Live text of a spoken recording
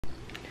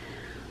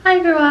Hi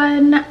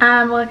everyone,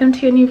 welcome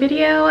to a new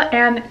video,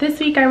 and this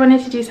week I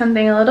wanted to do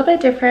something a little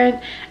bit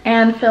different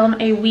and film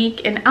a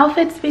week in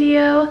outfits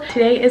video.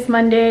 Today is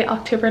Monday,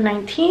 October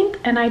 19th,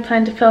 and I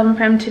plan to film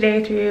from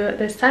today through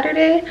this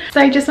Saturday.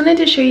 So I just wanted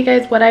to show you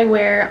guys what I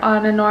wear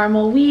on a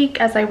normal week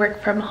as I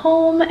work from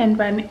home and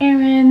run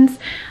errands.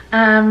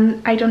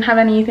 I don't have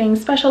anything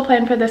special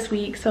planned for this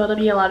week, so it'll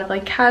be a lot of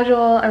like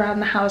casual around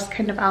the house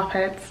kind of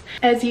outfits.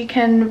 As you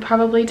can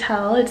probably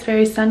tell, it's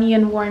very sunny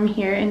and warm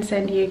here in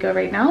San Diego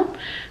right now.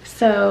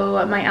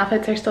 So my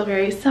outfits are still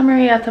very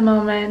summery at the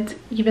moment,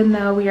 even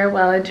though we are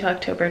well into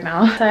October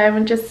now. So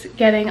I'm just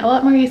getting a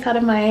lot more use out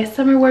of my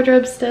summer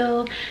wardrobe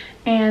still.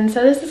 And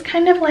so this is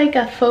kind of like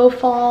a faux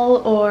fall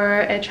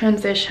or a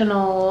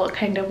transitional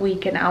kind of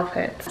week in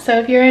outfits. So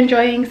if you're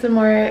enjoying some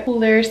more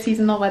cooler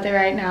seasonal weather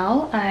right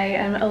now, I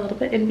am a little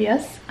bit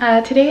envious.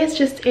 Today is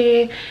just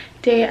a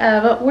day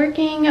of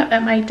working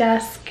at my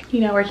desk,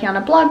 you know, working on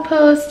a blog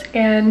post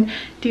and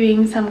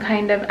doing some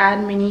kind of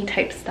admin-y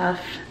type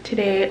stuff.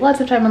 Today, lots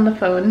of time on the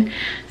phone.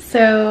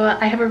 So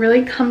I have a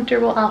really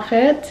comfortable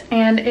outfit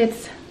and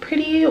it's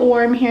pretty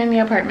warm here in the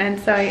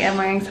apartment, so I am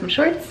wearing some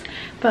shorts,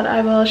 but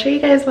I will show you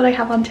guys what I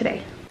have on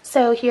today.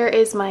 So here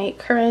is my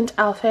current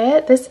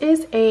outfit. This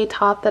is a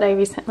top that I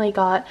recently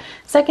got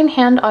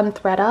secondhand on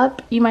ThredUp.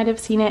 You might have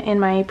seen it in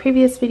my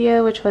previous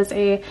video, which was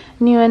a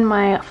new in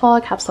my fall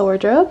capsule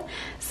wardrobe.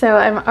 So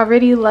I'm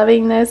already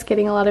loving this,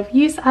 getting a lot of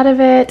use out of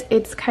it.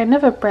 It's kind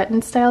of a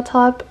Breton style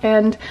top,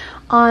 and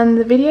on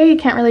the video you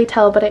can't really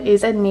tell, but it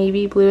is a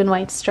navy blue and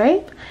white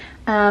stripe.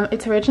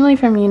 It's originally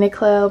from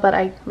Uniqlo, but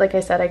like I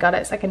said, I got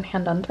it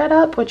secondhand on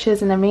ThredUp, which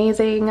is an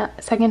amazing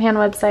secondhand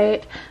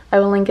website. I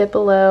will link it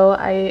below.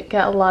 I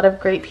get a lot of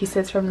great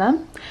pieces from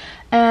them.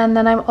 And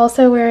then I'm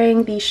also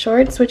wearing these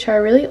shorts, which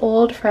are really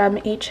old, from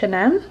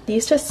H&M.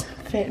 These just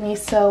fit me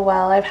so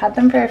well. I've had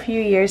them for a few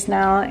years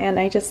now and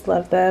I just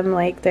love them.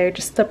 Like, they're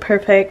just the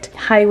perfect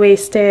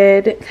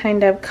high-waisted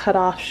kind of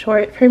cut-off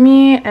short for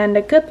me, and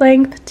a good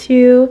length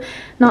too,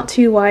 not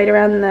too wide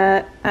around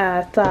the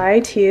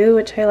thigh too,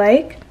 which I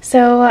like.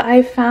 So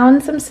I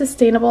found some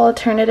sustainable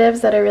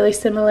alternatives that are really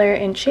similar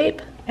in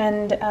shape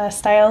and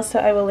style, so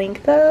I will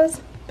link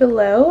those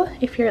below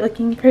if you're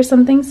looking for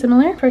something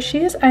similar. For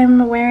shoes,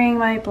 I'm wearing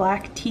my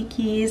black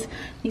Tikis.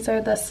 These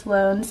are the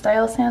Sloane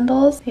style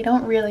sandals. They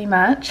don't really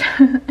match,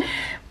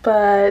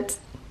 but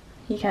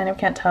you kind of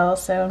can't tell,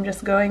 so I'm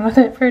just going with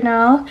it for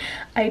now.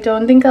 I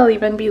don't think I'll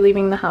even be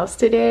leaving the house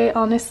today,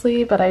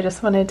 honestly, but I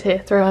just wanted to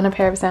throw on a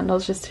pair of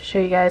sandals just to show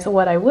you guys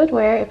what I would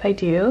wear if I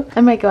do.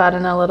 I might go out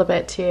in a little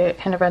bit to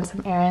kind of run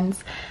some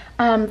errands.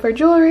 For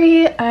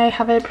jewelry, I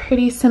have it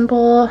pretty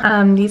simple.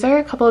 These are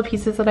a couple of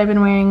pieces that I've been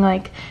wearing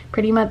like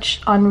pretty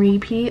much on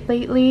repeat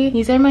lately.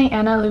 These are my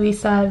Ana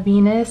Luisa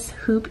Venus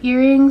hoop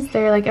earrings.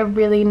 They're like a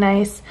really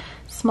nice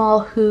small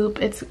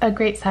hoop. It's a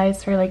great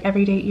size for like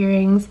everyday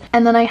earrings.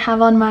 And then I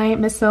have on my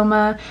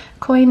Missoma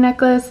coin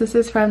necklace. This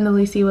is from the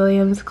Lucy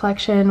Williams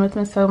collection with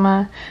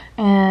Missoma.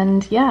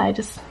 And yeah, I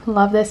just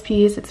love this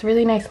piece. It's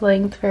really nice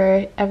length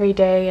for every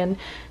day and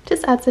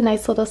just adds a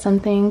nice little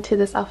something to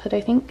this outfit,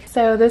 I think.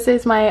 So this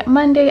is my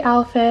Monday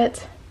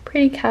outfit.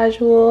 Pretty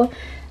casual,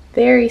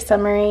 very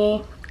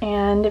summery,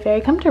 and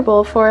very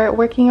comfortable for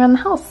working around the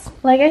house.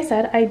 Like I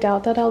said, I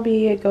doubt that I'll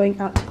be going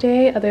out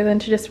today other than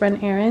to just run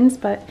errands,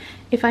 but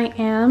if I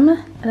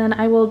am, then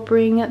I will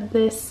bring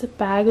this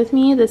bag with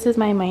me. This is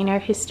my Minor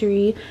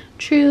History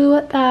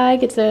True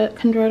bag. It's a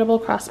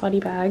convertible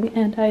crossbody bag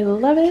and I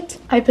love it.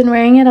 I've been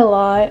wearing it a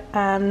lot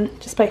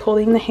just by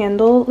holding the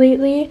handle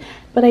lately,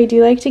 but I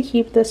do like to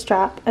keep the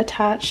strap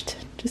attached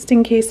just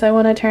in case I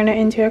want to turn it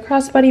into a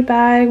crossbody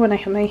bag when I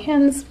have my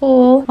hands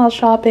full while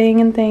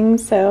shopping and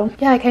things. So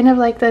yeah, I kind of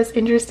like this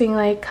interesting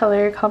like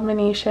color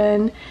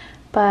combination,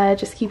 but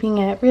just keeping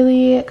it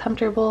really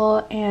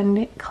comfortable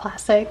and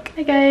classic.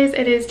 Hi guys,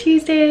 it is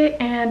Tuesday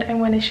and I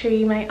want to show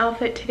you my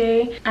outfit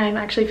today. I'm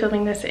actually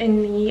filming this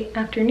in the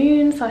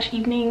afternoon /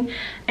 evening,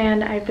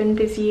 and I've been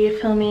busy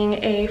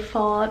filming a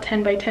fall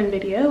 10x10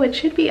 video, which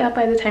should be up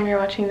by the time you're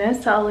watching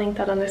this, so I'll link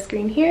that on the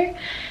screen here.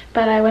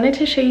 But I wanted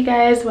to show you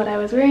guys what I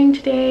was wearing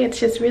today. It's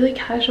just really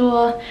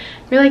casual,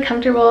 really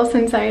comfortable,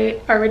 since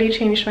I already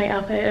changed my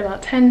outfit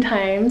about 10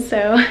 times.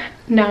 So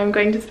now I'm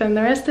going to spend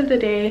the rest of the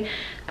day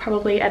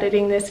probably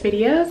editing this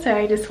video. So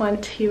I just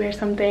want to wear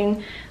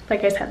something,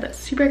 like I said, that's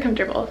super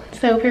comfortable.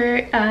 So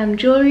for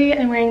jewelry,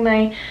 I'm wearing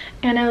my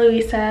Ana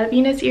Luisa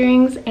Venus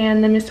earrings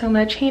and the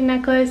Missoma chain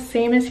necklace,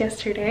 same as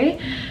yesterday.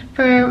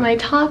 For my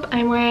top,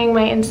 I'm wearing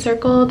my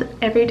encircled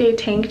everyday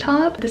tank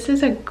top. This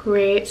is a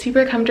great,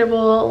 super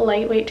comfortable,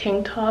 lightweight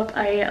tank top.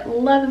 I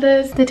love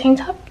this. The tank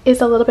top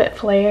is a little bit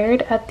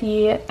flared at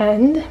the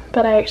end,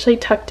 but I actually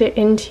tucked it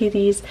into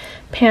these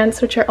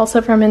pants, which are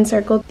also from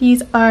Encircled.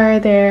 These are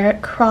their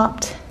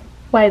cropped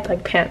wide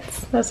leg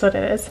pants. That's what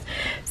it is.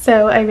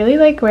 So I really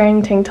like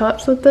wearing tank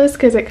tops with this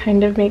because it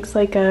kind of makes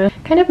like a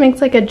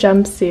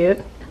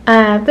jumpsuit.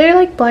 They're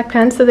like black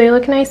pants, so they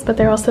look nice, but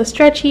they're also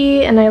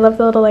stretchy, and I love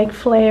the little like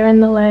flare in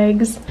the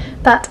legs.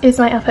 That is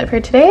my outfit for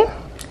today.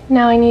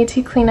 Now I need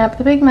to clean up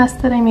the big mess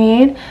that I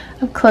made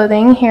of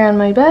clothing here on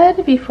my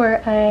bed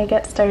before I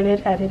get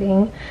started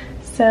editing.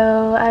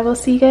 So I will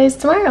see you guys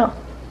tomorrow.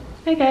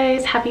 Hi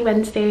guys, happy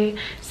Wednesday.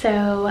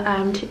 So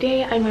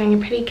today I'm wearing a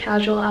pretty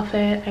casual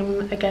outfit.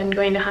 I'm again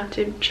going to have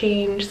to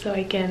change so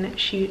I can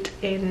shoot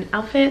an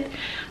outfit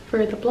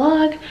for the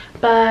vlog,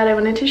 but I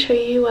wanted to show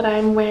you what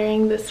I'm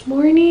wearing this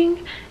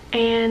morning,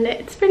 and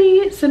it's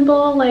pretty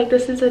simple. Like,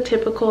 this is a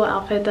typical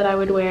outfit that I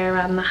would wear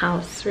around the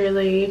house,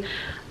 really.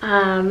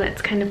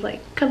 It's kind of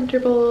like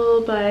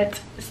comfortable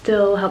but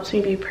still helps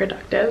me be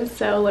productive.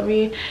 So let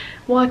me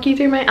walk you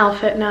through my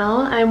outfit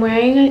now. I'm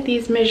wearing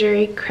these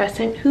Missouri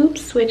crescent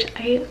hoops, which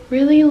I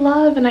really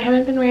love, and I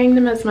haven't been wearing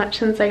them as much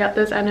since I got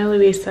those Ana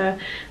Luisa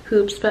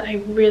hoops, but I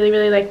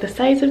really like the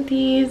size of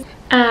these.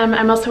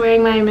 I'm also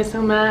wearing my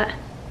Misoma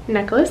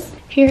necklace.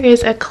 Here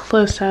is a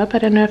close-up. I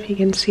don't know if you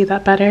can see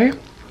that better.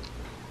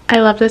 I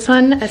love this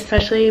one,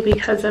 especially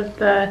because of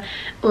the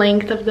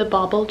length of the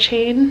bauble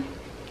chain.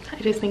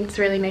 I just think it's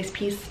a really nice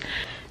piece.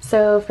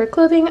 So for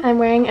clothing, I'm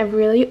wearing a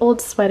really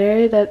old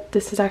sweater that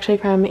this is actually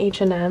from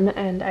H&M,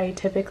 and I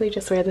typically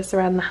just wear this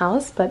around the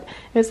house, but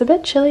it was a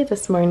bit chilly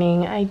this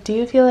morning. I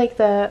do feel like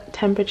the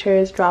temperature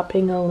is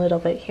dropping a little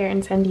bit here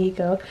in San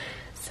Diego,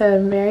 so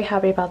I'm very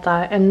happy about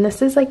that. And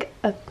this is like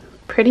a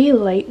pretty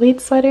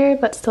lightweight sweater,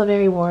 but still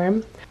very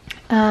warm.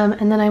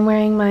 And then I'm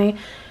wearing my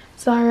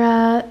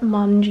Zara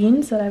mom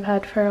jeans that I've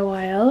had for a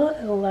while.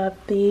 I love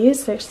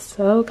these, they're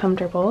so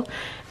comfortable,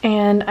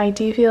 and I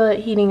do feel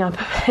it heating up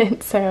a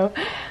bit, so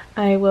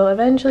I will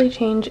eventually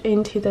change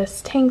into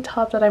this tank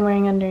top that I'm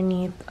wearing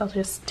underneath. I'll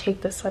just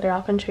take the sweater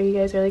off and show you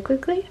guys really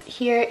quickly.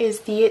 Here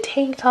is the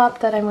tank top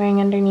that I'm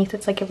wearing underneath.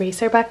 It's like a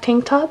racerback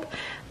tank top.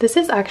 This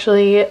is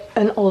actually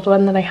an old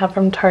one that I have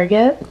from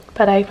Target,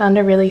 but I found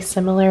a really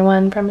similar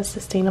one from a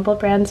sustainable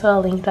brand, so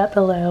I'll link that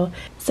below.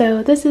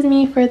 So this is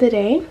me for the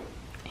day.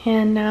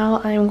 And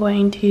now I'm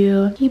going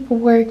to keep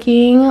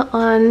working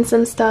on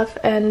some stuff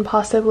and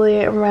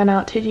possibly run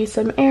out to do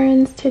some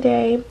errands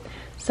today.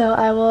 So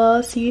I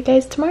will see you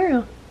guys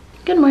tomorrow.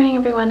 Good morning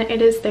everyone,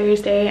 it is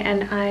Thursday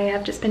and I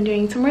have just been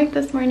doing some work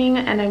this morning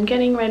and I'm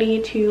getting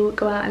ready to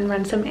go out and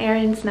run some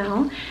errands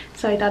now.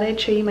 So I thought I'd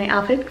show you my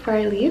outfit before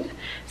I leave.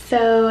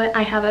 So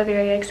I have a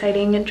very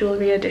exciting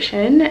jewelry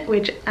edition,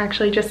 which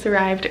actually just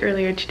arrived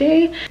earlier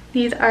today.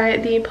 These are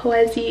the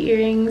Poesi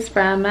earrings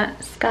from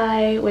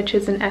Sky, which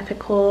is an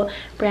ethical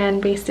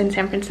brand based in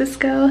San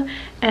Francisco.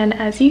 And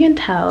as you can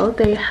tell,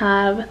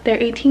 they're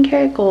 18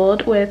 karat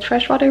gold with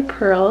freshwater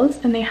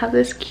pearls, and they have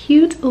this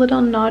cute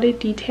little knotted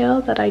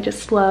detail that I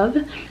just love.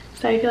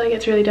 So I feel like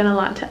it's really done a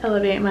lot to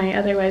elevate my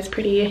otherwise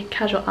pretty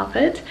casual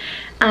outfit.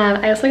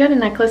 I also got a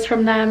necklace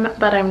from them,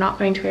 but I'm not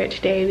going to wear it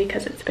today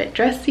because it's a bit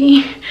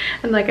dressy.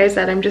 And like I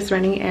said, I'm just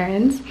running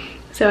errands.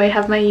 So I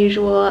have my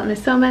usual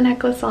Misoma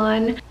necklace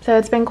on. So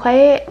it's been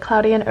quite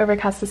cloudy and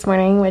overcast this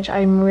morning, which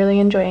I'm really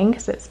enjoying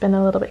because it's been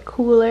a little bit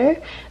cooler.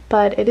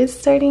 But it is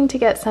starting to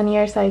get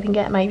sunnier, so I think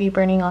it might be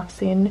burning off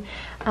soon.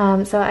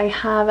 So I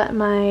have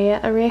my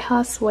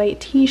Orejas white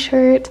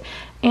t-shirt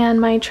and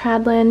my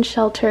Tradland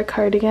shelter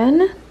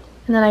cardigan.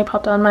 And then I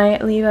popped on my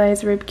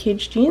Levi's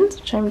ribcage jeans,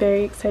 which I'm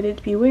very excited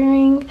to be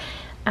wearing.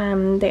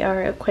 They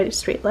are quite a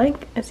straight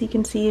leg, as you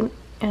can see.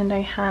 And I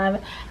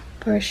have,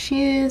 for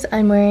shoes,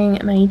 I'm wearing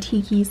my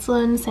Tiki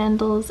Sloan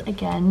sandals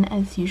again,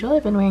 as usual.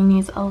 I've been wearing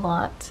these a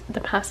lot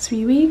the past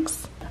few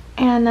weeks.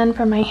 And then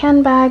for my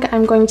handbag,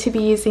 I'm going to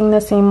be using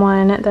the same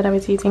one that I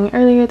was using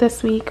earlier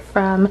this week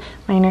from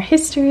Minor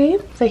History.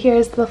 So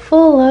here's the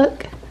full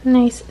look,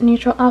 nice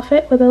neutral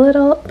outfit with a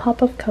little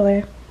pop of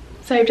color.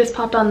 So I've just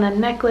popped on the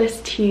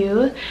necklace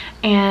too,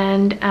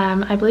 and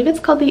I believe it's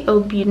called the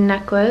Obeid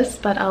necklace,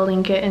 but I'll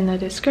link it in the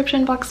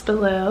description box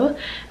below.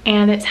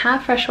 And it's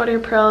half freshwater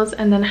pearls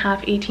and then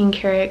half 18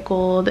 karat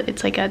gold.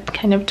 It's like a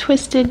kind of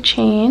twisted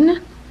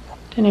chain.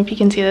 Don't know if you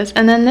can see this.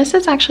 And then this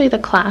is actually the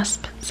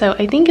clasp. So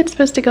I think it's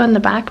supposed to go in the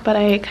back, but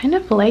I kind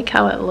of like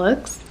how it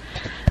looks.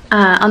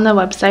 On the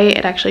website,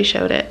 it actually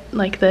showed it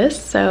like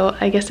this. So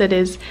I guess it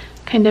is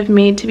kind of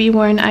made to be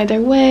worn either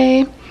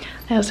way.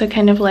 I also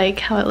kind of like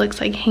how it looks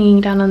like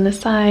hanging down on the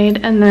side,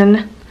 and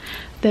then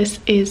this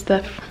is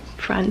the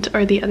front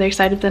or the other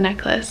side of the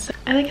necklace.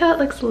 I like how it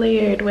looks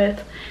layered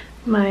with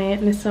my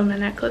Misoma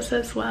necklace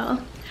as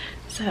well.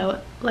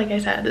 So like I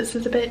said, this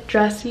is a bit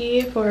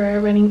dressy for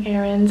running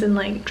errands and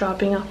like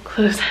dropping off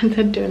clothes at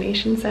the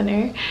donation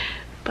center,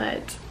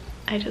 but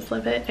I just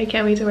love it. I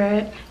can't wait to wear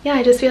it. Yeah,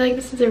 I just feel like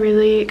this is a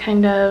really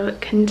kind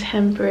of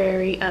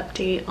contemporary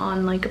update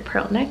on like a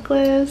pearl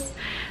necklace.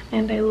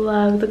 And I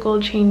love the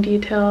gold chain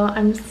detail.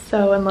 I'm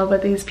so in love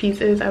with these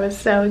pieces. I was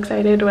so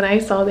excited when I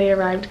saw they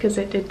arrived because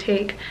it did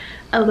take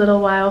a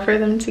little while for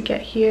them to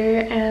get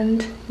here,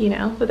 and you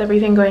know, with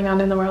everything going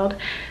on in the world.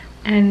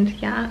 And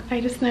yeah,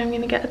 I just know I'm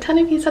gonna get a ton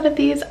of use out of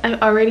these. I'm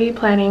already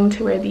planning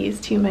to wear these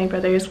to my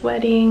brother's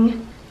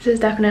wedding. This is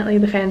definitely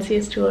the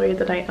fanciest jewelry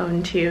that I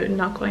own too,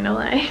 not going to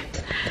lie.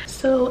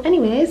 So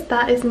anyways,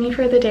 that is me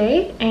for the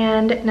day,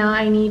 and now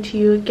I need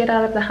to get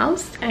out of the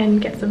house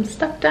and get some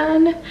stuff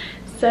done.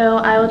 So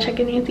I will check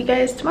in with you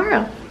guys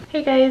tomorrow.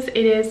 Hey guys, it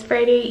is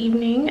Friday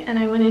evening and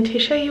I wanted to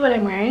show you what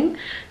I'm wearing.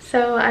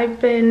 So I've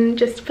been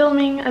just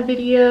filming a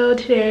video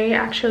today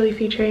actually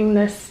featuring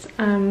this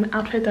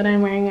outfit that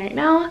I'm wearing right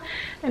now,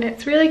 and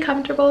it's really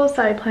comfortable,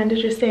 so I plan to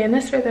just stay in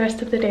this for the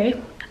rest of the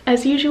day.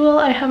 As usual,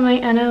 I have my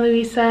Ana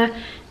Luisa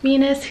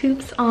Venus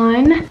hoops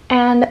on,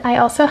 and I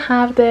also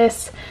have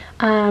this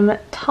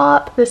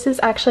top. This is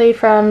actually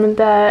from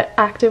the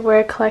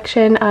activewear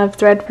collection of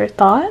Thread for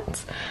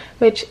Thoughts,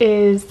 which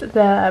is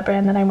the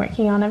brand that I'm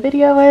working on a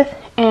video with,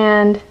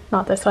 and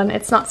not this one,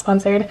 it's not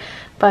sponsored,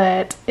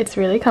 but it's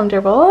really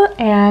comfortable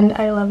and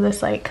I love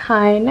this like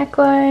high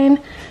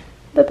neckline.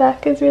 The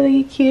back is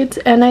really cute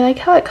and I like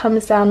how it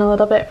comes down a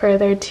little bit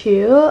further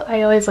too.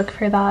 I always look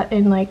for that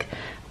in like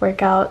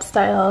workout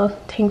style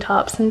tank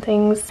tops and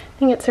things. I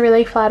think it's a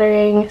really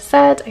flattering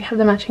set. I have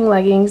the matching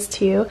leggings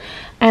too,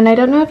 and I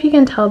don't know if you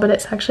can tell, but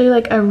it's actually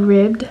like a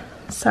ribbed,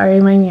 sorry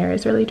my mirror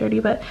is really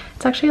dirty, but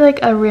it's actually like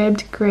a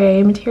ribbed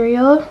gray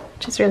material,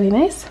 which is really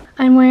nice.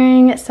 I'm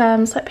wearing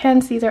some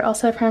sweatpants. These are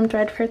also from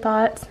Thread for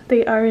Thoughts.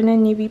 They are in a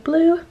navy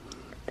blue.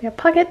 They have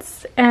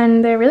pockets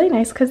and they're really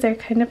nice because they're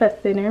kind of a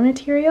thinner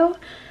material,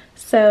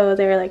 so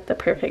they're like the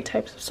perfect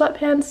types of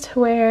sweatpants to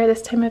wear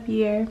this time of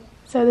year.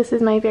 So this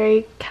is my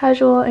very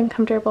casual and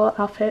comfortable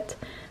outfit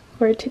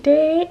for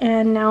today,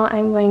 and now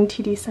I'm going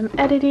to do some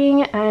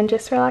editing and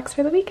just relax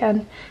for the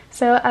weekend.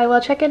 So I will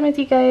check in with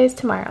you guys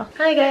tomorrow.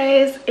 Hi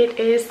guys, it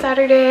is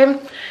Saturday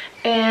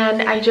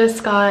and I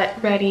just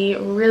got ready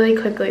really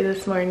quickly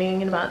this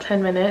morning in about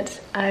 10 minutes.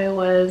 I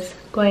was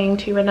going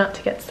to run out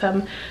to get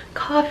some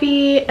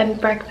coffee and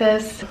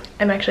breakfast.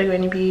 I'm actually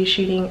going to be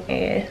shooting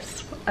a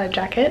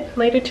jacket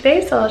later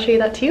today, so I'll show you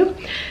that too.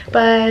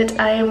 But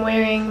I am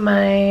wearing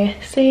my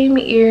same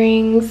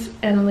earrings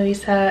and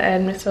Luisa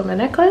and Miss Wilma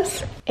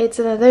necklace. It's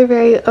another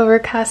very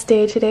overcast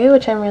day today,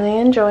 which I'm really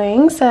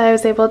enjoying, so I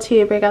was able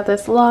to break out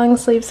this long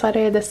sleeve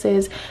sweater. This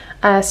is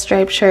a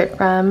striped shirt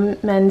from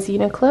Men's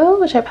Uniqlo,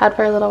 which I've had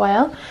for a little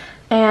while.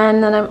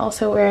 And then I'm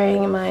also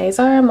wearing my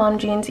Zara mom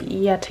jeans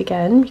yet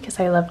again because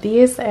I love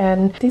these,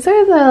 and these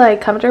are the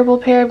like comfortable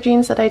pair of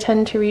jeans that I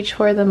tend to reach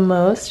for the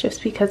most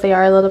just because they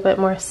are a little bit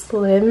more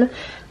slim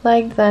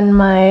leg than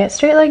my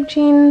straight leg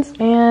jeans.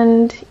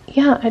 And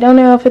yeah, I don't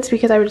know if it's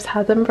because I've just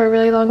had them for a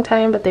really long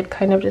time, but they've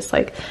kind of just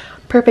like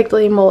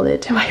perfectly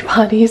molded to my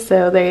body,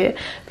 so they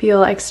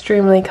feel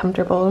extremely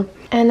comfortable.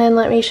 And then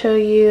let me show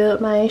you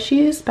my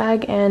shoes,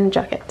 bag, and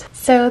jacket.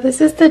 So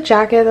this is the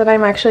jacket that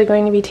I'm actually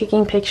going to be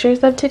taking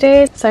pictures of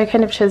today. So I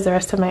kind of chose the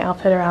rest of my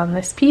outfit around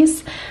this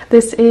piece.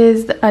 This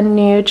is a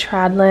new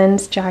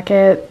Tradlands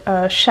jacket,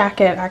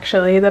 shacket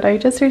actually, that I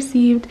just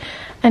received.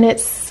 And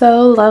it's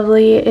so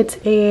lovely. It's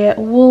a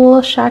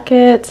wool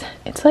shacket.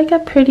 It's like a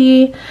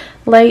pretty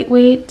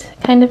lightweight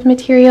kind of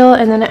material.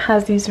 And then it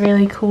has these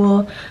really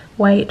cool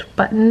white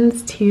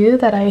buttons too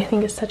that I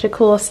think is such a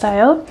cool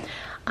style.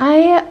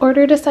 I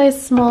ordered a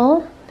size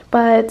small,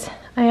 but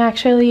I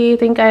actually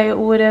think I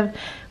would have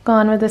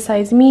gone with a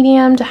size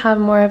medium to have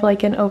more of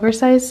like an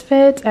oversized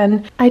fit,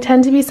 and I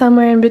tend to be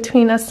somewhere in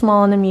between a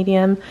small and a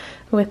medium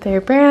with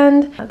their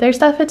brand. Their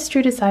stuff fits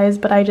true to size,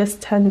 but I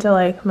just tend to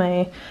like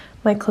my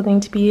clothing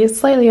to be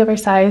slightly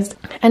oversized.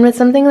 And with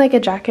something like a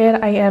jacket,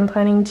 I am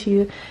planning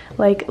to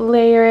like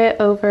layer it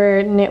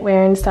over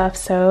knitwear and stuff,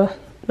 so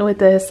with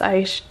this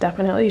I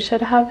definitely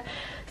should have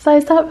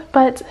sized up,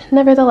 but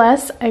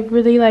nevertheless I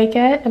really like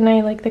it and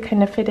I like the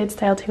kind of fitted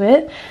style to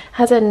it. It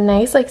has a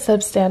nice like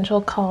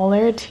substantial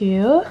collar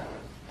too,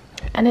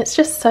 and it's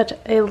just such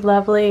a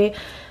lovely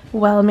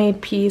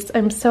well-made piece.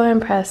 I'm so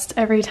impressed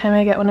every time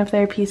I get one of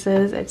their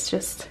pieces. It's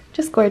just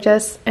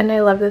gorgeous, and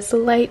I love this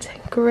light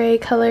gray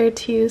color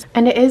too,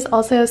 and it is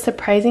also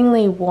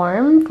surprisingly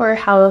warm for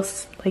how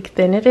like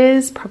thin it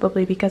is,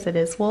 probably because it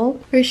is wool.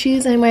 For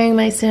shoes, I'm wearing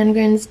my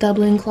Sandgrens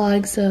Dublin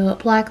clogs, so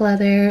black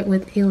leather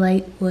with a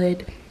light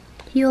wood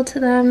heel to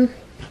them,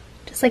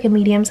 just like a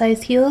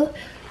medium-sized heel.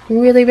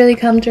 Really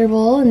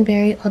comfortable and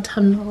very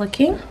autumnal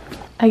looking.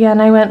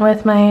 Again, I went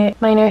with my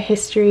Minor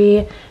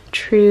History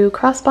True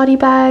crossbody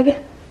bag,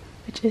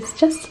 which is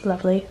just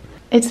lovely.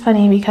 It's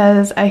funny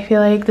because I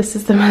feel like this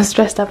is the most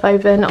dressed up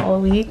I've been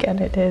all week,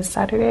 and it is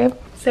Saturday.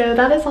 So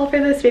that is all for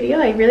this video.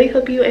 I really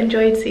hope you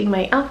enjoyed seeing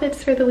my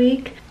outfits for the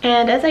week.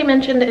 And as I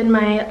mentioned in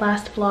my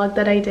last vlog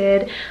that I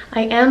did,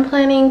 I am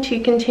planning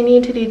to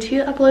continue to do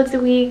 2 uploads a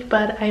week,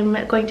 but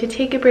I'm going to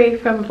take a break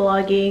from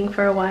vlogging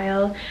for a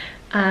while.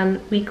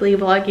 Weekly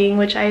vlogging,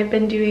 which I've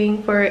been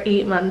doing for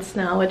 8 months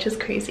now, which is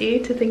crazy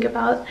to think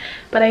about.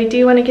 But I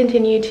do want to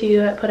continue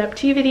to put up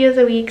 2 videos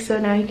a week, so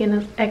now you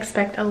can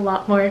expect a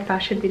lot more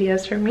fashion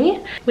videos from me,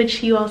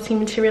 which you all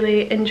seem to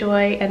really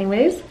enjoy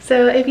anyways.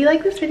 So if you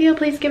like this video,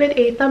 please give it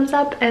a thumbs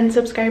up and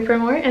subscribe for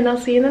more, and I'll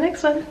see you in the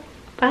next one.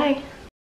 Bye!